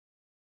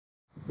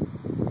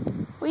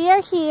We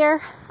are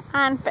here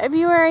on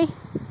February,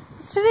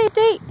 what's today's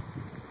date?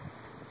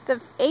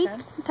 The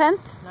 8th, 10th?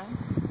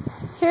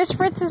 9th. Here's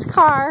Fritz's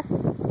car,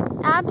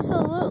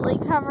 absolutely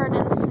covered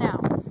in snow.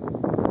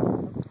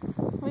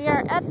 We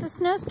are at the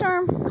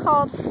snowstorm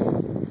called,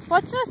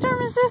 what snowstorm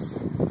is this?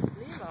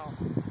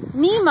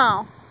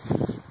 Nemo.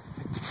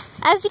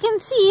 As you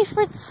can see,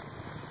 Fritz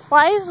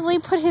wisely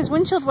put his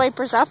windshield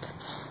wipers up,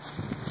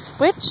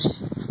 which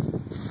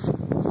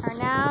are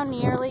now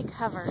nearly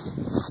covered.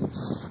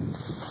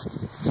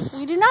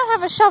 We do not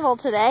have a shovel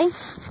today.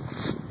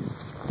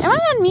 Am I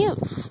on mute?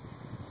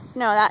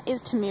 No, that is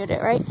to mute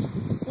it, right?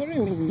 What do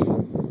you mean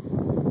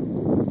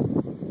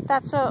mute?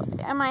 That's so,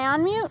 am I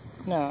on mute?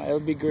 No, it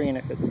would be green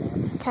if it's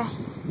on. Okay.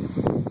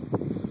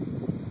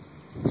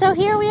 So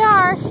here we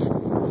are.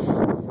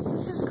 This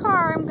is his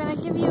car. I'm going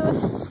to give you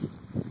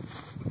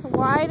a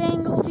wide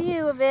angle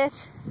view of it.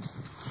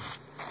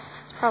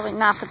 It's probably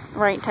not the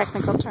right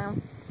technical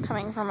term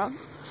coming from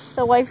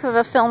the wife of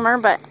a filmer,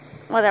 but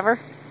whatever.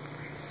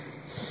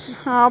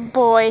 Oh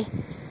boy.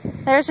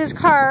 There's his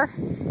car.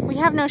 We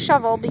have no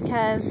shovel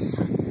because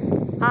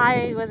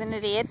I was an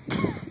idiot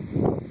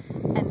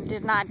and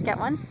did not get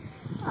one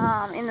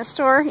in the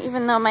store,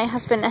 even though my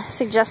husband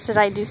suggested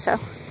I do so.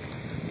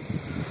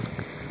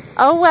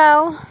 Oh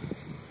well.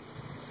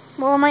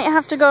 Well, I might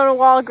have to go to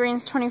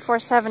Walgreens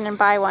 24/7 and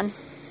buy one.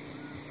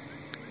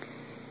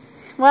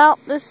 Well,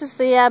 this is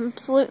the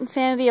absolute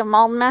insanity of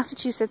Malden,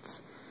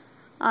 Massachusetts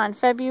on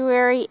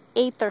February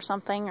 8th or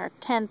something, or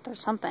 10th or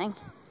something,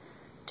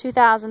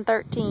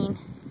 2013,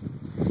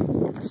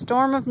 in the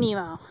storm of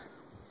Nemo.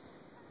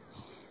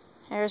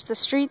 There's the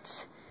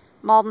streets,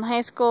 Malden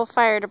High School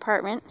Fire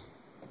Department.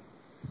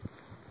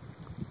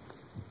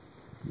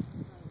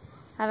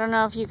 I don't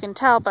know if you can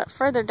tell, but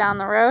further down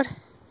the road,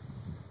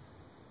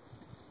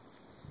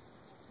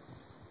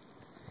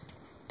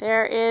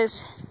 there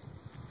is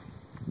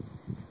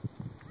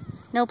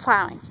no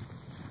plowing.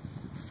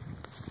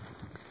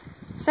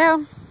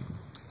 So,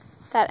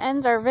 that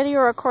ends our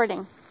video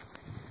recording.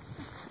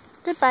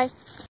 Goodbye.